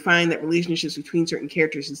story and you find that relationships between certain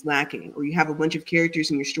characters is lacking, or you have a bunch of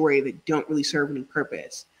characters in your story that don't really serve any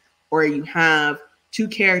purpose, or you have 2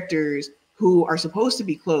 characters who are supposed to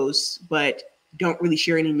be close but don't really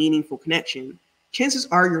share any meaningful connection, chances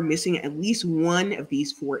are you're missing at least one of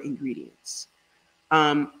these 4 ingredients.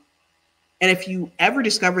 And if you ever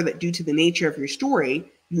discover that due to the nature of your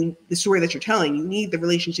story, the story that you're telling, you need the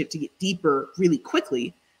relationship to get deeper really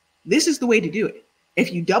quickly, this is the way to do it.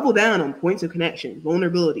 If you double down on points of connection,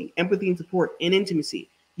 vulnerability, empathy and support, and intimacy,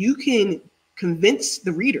 you can convince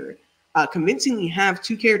the reader, convincingly have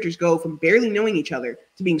 2 characters go from barely knowing each other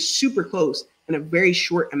to being super close in a very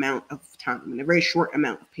short amount of time, in a very short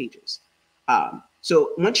amount of pages.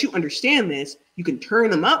 So once you understand this, you can turn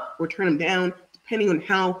them up or turn them down, depending on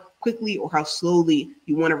how quickly or how slowly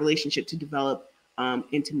you want a relationship to develop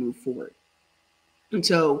and to move forward. And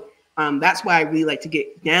so that's why I really like to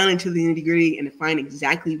get down into the nitty-gritty and define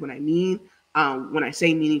exactly what I mean when I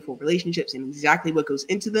say meaningful relationships and exactly what goes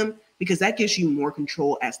into them, because that gives you more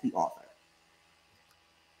control as the author.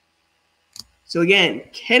 So again,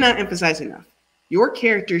 cannot emphasize enough, your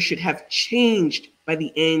characters should have changed by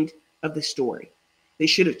the end of the story. They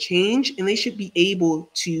should have changed and they should be able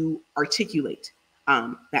to articulate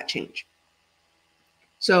that change.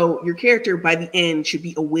 So your character by the end should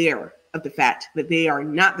be aware of the fact that they are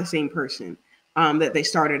not the same person that they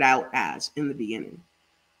started out as in the beginning.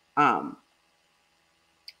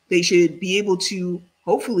 They should be able to,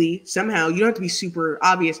 hopefully, somehow, you don't have to be super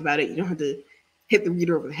obvious about it. You don't have to hit the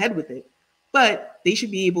reader over the head with it, but they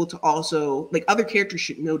should be able to also, like, other characters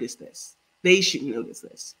should notice this. They should notice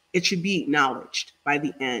this. It should be acknowledged by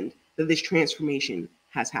the end that this transformation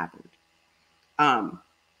has happened.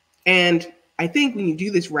 And I think when you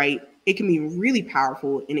do this right, it can be really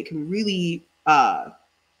powerful and it can really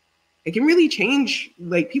change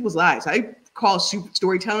like people's lives. I call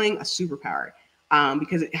storytelling a superpower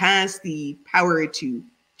because it has the power to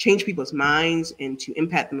change people's minds and to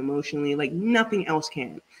impact them emotionally like nothing else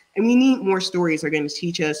can. And we need more stories that are going to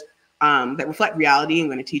teach us that reflect reality and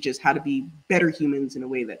going to teach us how to be better humans in a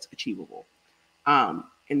way that's achievable.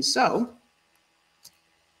 And so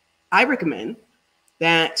I recommend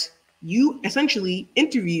that you essentially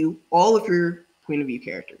interview all of your point of view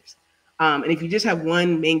characters. And if you just have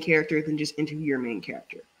one main character, then just interview your main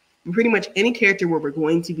character. And pretty much any character where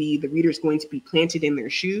the reader is going to be planted in their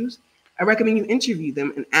shoes, I recommend you interview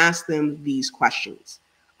them and ask them these questions.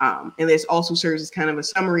 And this also serves as kind of a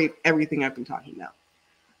summary of everything I've been talking about.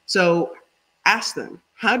 So ask them,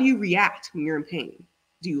 how do you react when you're in pain?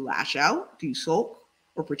 Do you lash out? Do you sulk?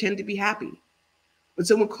 Or pretend to be happy? When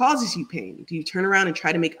someone causes you pain, do you turn around and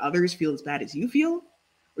try to make others feel as bad as you feel?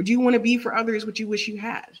 Or do you want to be for others what you wish you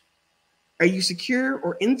had? Are you secure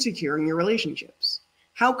or insecure in your relationships?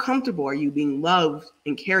 How comfortable are you being loved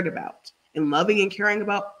and cared about? in loving and caring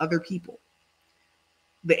about other people?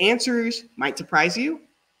 The answers might surprise you,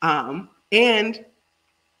 and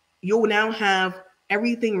you'll now have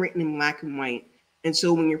everything written in black and white. And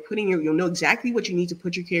so when you're putting you'll know exactly what you need to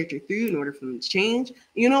put your character through in order for them to change.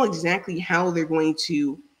 You know exactly how it's going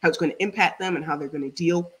to impact them and how they're going to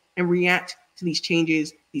deal and react to these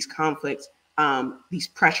changes, these conflicts, these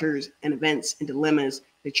pressures and events and dilemmas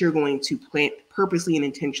that you're going to purposely and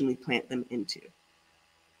intentionally plant them into.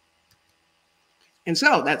 And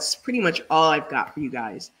so that's pretty much all I've got for you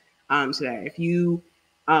guys today. If you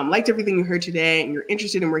liked everything you heard today and you're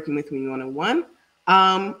interested in working with me one-on-one,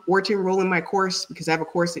 or to enroll in my course, because I have a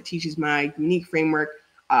course that teaches my unique framework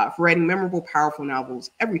for writing memorable, powerful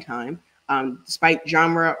novels every time, despite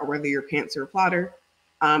genre or whether you're a pantser or plotter.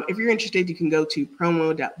 If you're interested, you can go to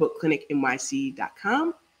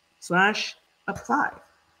promo.bookclinicnyc.com/apply.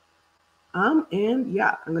 And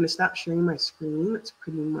yeah, I'm going to stop sharing my screen. That's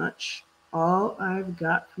pretty much all I've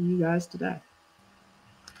got for you guys today.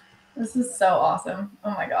 This is so awesome.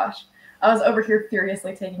 Oh my gosh. I was over here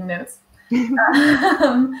furiously taking notes.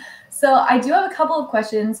 So I do have a couple of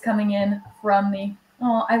questions coming in from the,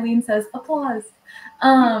 Eileen says applause.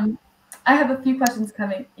 I have a few questions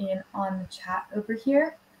coming in on the chat over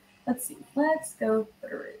here. Let's see, let's go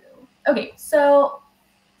through. Okay, so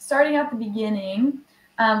starting at the beginning,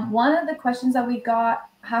 one of the questions that we got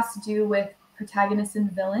has to do with protagonists and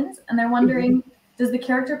villains, and they're wondering, does the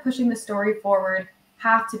character pushing the story forward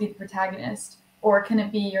have to be the protagonist, or can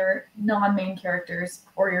it be your non-main characters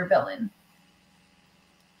or your villain?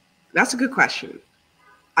 That's a good question.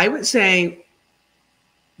 I would say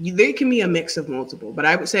there can be a mix of multiple, but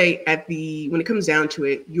I would say when it comes down to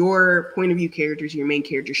it, your point of view characters, your main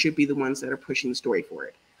characters should be the ones that are pushing the story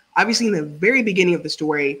forward. Obviously, in the very beginning of the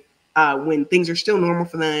story, when things are still normal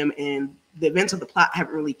for them and the events of the plot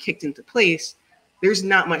haven't really kicked into place, there's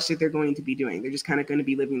not much that they're going to be doing. They're just kind of going to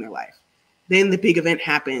be living their life. Then the big event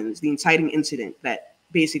happens, the inciting incident that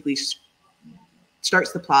basically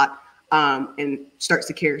starts the plot and starts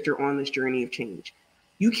the character on this journey of change.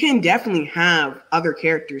 You can definitely have other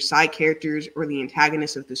characters, side characters, or the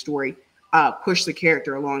antagonist of the story push the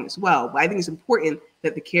character along as well. But I think it's important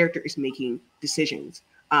that the character is making decisions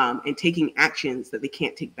and taking actions that they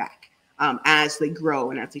can't take back as they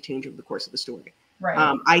grow and as they change over the course of the story.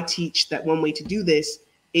 Right. I teach that one way to do this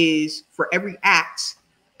is for every act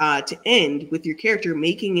to end with your character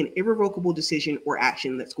making an irrevocable decision or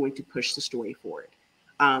action that's going to push the story forward.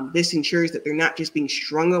 This ensures that they're not just being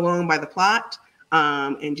strung along by the plot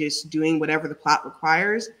and just doing whatever the plot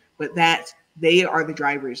requires, but that they are the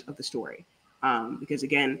drivers of the story. Because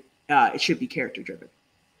again, it should be character driven.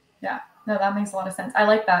 Yeah, no, that makes a lot of sense. I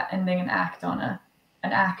like that, ending an act on an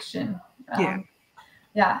action.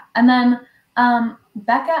 Yeah. And then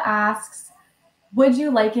Becca asks, would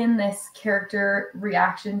you liken this character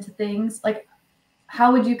reaction to things? Like,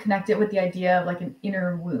 how would you connect it with the idea of like an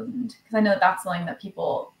inner wound? Because I know that's something that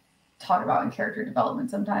people talk about in character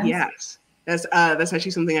development sometimes. Yes, that's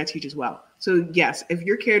actually something I teach as well. So yes, if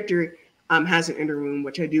your character has an inner wound,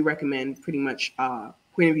 which I do recommend, pretty much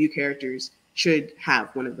point of view characters should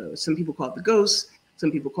have one of those. Some people call it the ghost,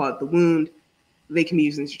 some people call it the wound. They can be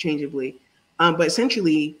used interchangeably, but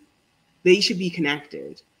essentially they should be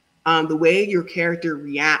connected. The way your character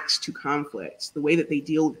reacts to conflicts, the way that they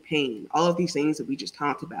deal with pain, all of these things that we just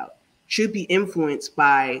talked about should be influenced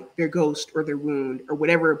by their ghost or their wound or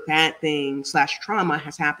whatever bad thing / trauma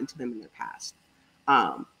has happened to them in their past.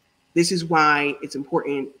 This is why it's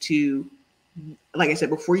important to, like I said,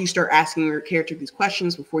 before you start asking your character these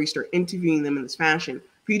questions, before you start interviewing them in this fashion,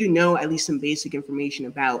 for you to know at least some basic information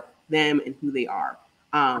about them and who they are.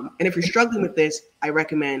 And if you're struggling with this, I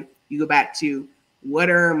recommend you go back to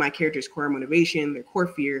what are my character's core motivation, their core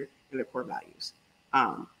fear, and their core values.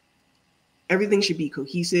 Everything should be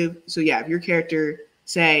cohesive. So yeah, if your character,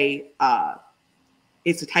 say,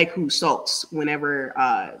 it's a type who sulks whenever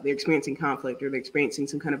they're experiencing conflict or they're experiencing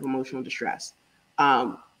some kind of emotional distress,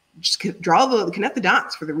 just connect the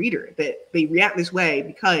dots for the reader that they react this way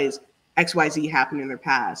because XYZ happened in their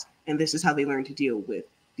past, and this is how they learn to deal with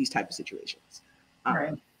these type of situations.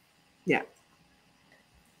 Right. Yeah.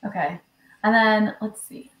 Okay. And then let's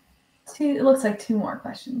see. It looks like two more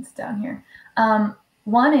questions down here.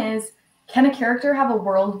 One is, can a character have a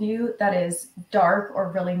worldview that is dark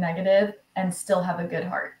or really negative and still have a good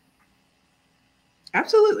heart?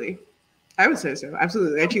 Absolutely. I would say so.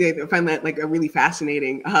 Absolutely. Actually, I find that like a really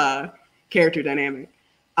fascinating character dynamic.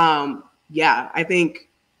 Yeah, I think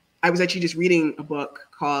I was actually just reading a book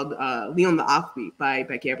called Leon the Offbeat by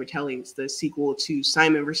Gabrielle Telly. It's the sequel to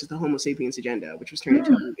Simon versus the Homo Sapiens Agenda, which was turned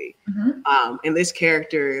into a movie. And this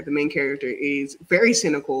character, the main character, is very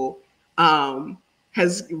cynical,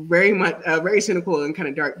 has very much a very cynical and kind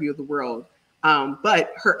of dark view of the world.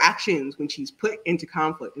 But her actions, when she's put into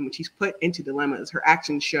conflict and when she's put into dilemmas, her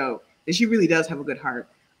actions show that she really does have a good heart,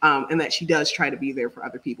 and that she does try to be there for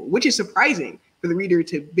other people, which is surprising for the reader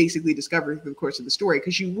to basically discover through the course of the story,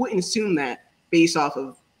 because you wouldn't assume that based off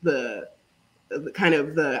of the kind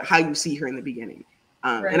of the how you see her in the beginning.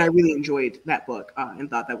 Right. And I really enjoyed that book and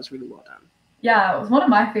thought that was really well done. Yeah, it was one of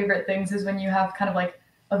my favorite things is when you have kind of like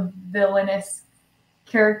a villainous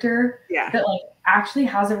character that like actually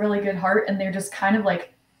has a really good heart, and they're just kind of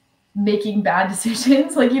like making bad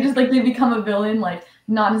decisions. Like you just like they become a villain, like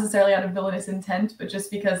not necessarily out of villainous intent, but just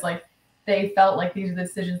because like they felt like these are the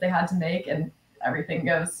decisions they had to make, and everything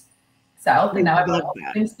goes south, and now everyone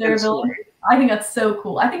else thinks they're a villain. I think that's so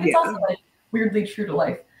cool. I think it's also like weirdly true to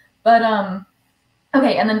life. But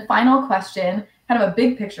okay, and then final question, kind of a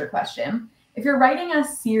big picture question. If you're writing a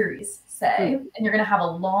series, say, and you're going to have a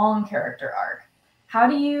long character arc, how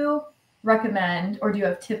do you recommend, or do you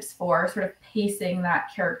have tips for sort of pacing that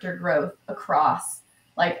character growth across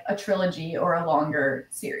like a trilogy or a longer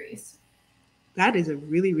series? That is a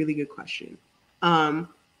really, really good question.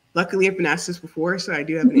 Luckily, I've been asked this before, so I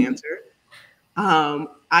do have an answer.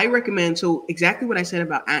 I recommend, so exactly what I said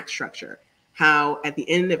about act structure, how at the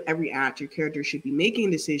end of every act, your character should be making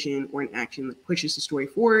a decision or an action that pushes the story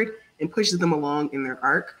forward and pushes them along in their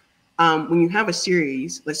arc. When you have a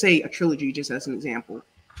series, let's say a trilogy, just as an example,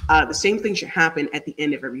 the same thing should happen at the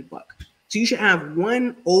end of every book. So you should have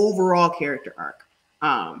one overall character arc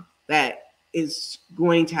that is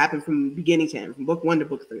going to happen from beginning to end, from book 1 to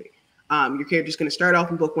book 3. Your character's going to start off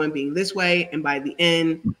in book 1 being this way, and by the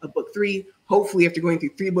end of book 3, hopefully after going through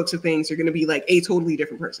 3 books of things, you're going to be like a totally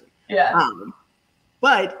different person. Yeah.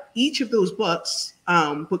 But each of those books,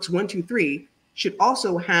 books 1, 2, 3, should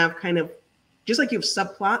also have kind of, just like you have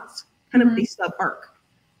subplots, kind of a sub arc.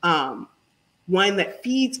 One that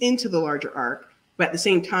feeds into the larger arc, but at the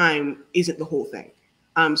same time isn't the whole thing.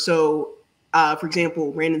 So, for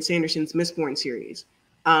example, Brandon Sanderson's Mistborn series,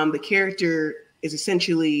 the character is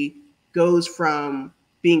essentially goes from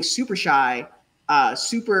being super shy,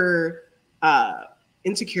 super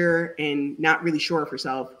insecure, and not really sure of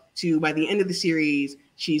herself, to by the end of the series,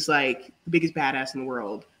 she's like the biggest badass in the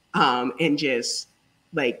world, and just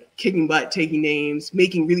like kicking butt, taking names,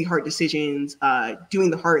 making really hard decisions,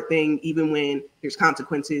 doing the hard thing even when there's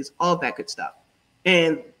consequences, all of that good stuff.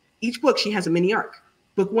 And each book, she has a mini arc.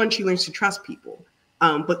 Book 1, she learns to trust people.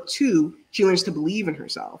 Book 2, she learns to believe in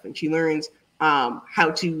herself, and she learns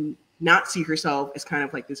how to not see herself as kind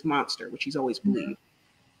of like this monster, which she's always believed.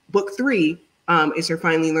 Book 3 is her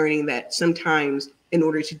finally learning that sometimes in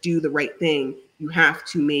order to do the right thing, you have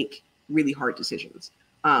to make really hard decisions.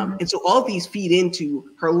 And so all of these feed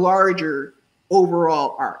into her larger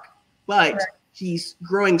overall arc, but she's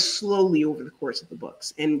growing slowly over the course of the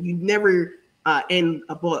books. And you never end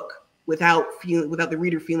a book without the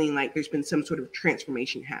reader feeling like there's been some sort of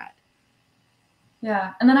transformation had.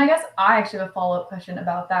 Yeah. And then I guess I actually have a follow-up question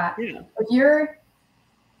about that. Yeah. If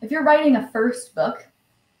you're writing a first book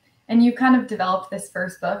and you kind of developed this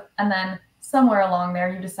first book, and then somewhere along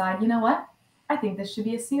there you decide, you know what? I think this should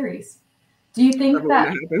be a series. Do you think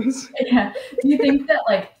that do you think that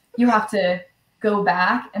like you have to go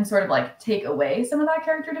back and sort of like take away some of that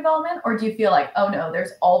character development, or do you feel like, oh no,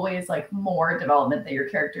 there's always like more development that your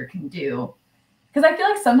character can do? Because I feel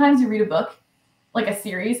like sometimes you read a book, like a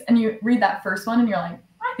series, and you read that first one and you're like,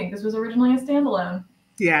 I think this was originally a standalone.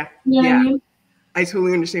 Yeah. You know what I mean? I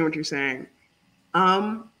totally understand what you're saying.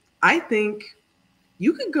 I think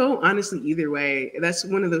you could go honestly either way. That's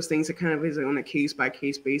one of those things that kind of is on a case by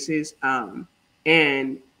case basis,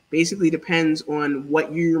 and basically depends on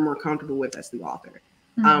what you're more comfortable with as the author.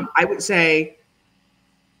 I would say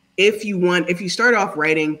if you start off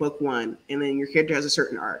writing book 1 and then your character has a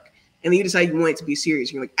certain arc, and then you decide you want it to be serious,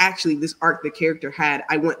 and you're like, actually, this arc the character had,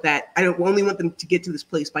 I want that. I don't only want them to get to this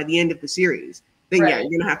place by the end of the series. Then yeah,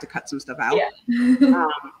 you're gonna have to cut some stuff out. Yeah.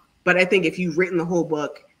 But I think if you've written the whole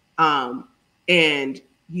book, and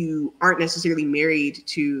you aren't necessarily married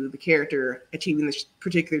to the character achieving this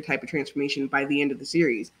particular type of transformation by the end of the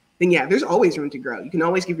series, then yeah, there's always room to grow. You can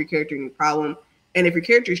always give your character a new problem. And if your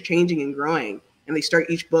character is changing and growing, and they start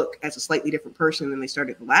each book as a slightly different person than they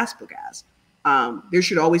started the last book as, there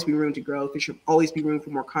should always be room to grow. There should always be room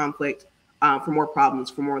for more conflict, for more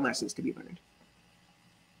problems, for more lessons to be learned.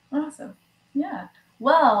 Awesome. Yeah.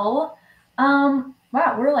 Well, wow,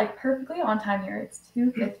 we're like perfectly on time here. It's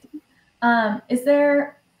 2:50. Is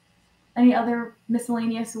there any other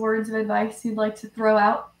miscellaneous words of advice you'd like to throw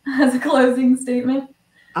out as a closing statement?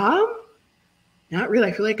 Not really.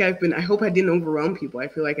 I feel like I hope I didn't overwhelm people. I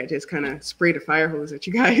feel like I just kind of sprayed a fire hose at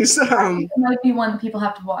you guys. It might be one that people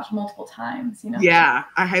have to watch multiple times, Yeah,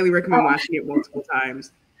 I highly recommend watching it multiple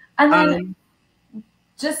times. And then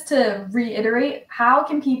just to reiterate, how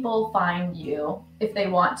can people find you if they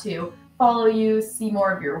want to follow you, see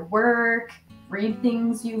more of your work, read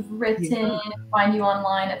things you've written, find you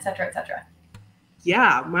online, etc., etc.?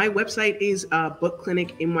 Yeah, my website is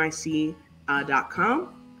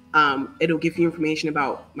bookclinicnyc.com. It'll give you information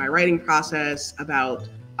about my writing process, about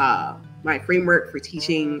my framework for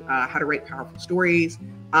teaching how to write powerful stories,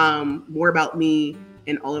 more about me,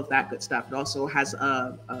 and all of that good stuff. It also has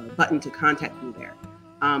a button to contact me there.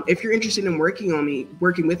 If you're interested in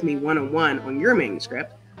working with me one-on-one on your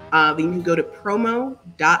manuscript, then you can go to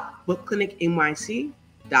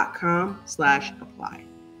promo.bookclinicnyc.com/apply.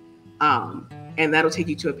 And that'll take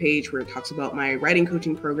you to a page where it talks about my writing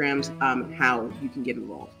coaching programs and how you can get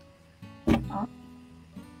involved.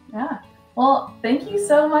 Yeah. Well, thank you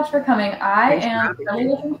so much for coming. I am really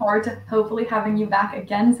looking forward to hopefully having you back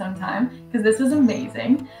again sometime because this was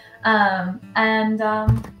amazing. Yeah,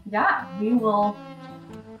 we will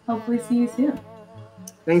hopefully see you soon.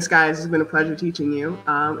 Thanks, guys. It's been a pleasure teaching you.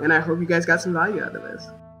 And I hope you guys got some value out of this.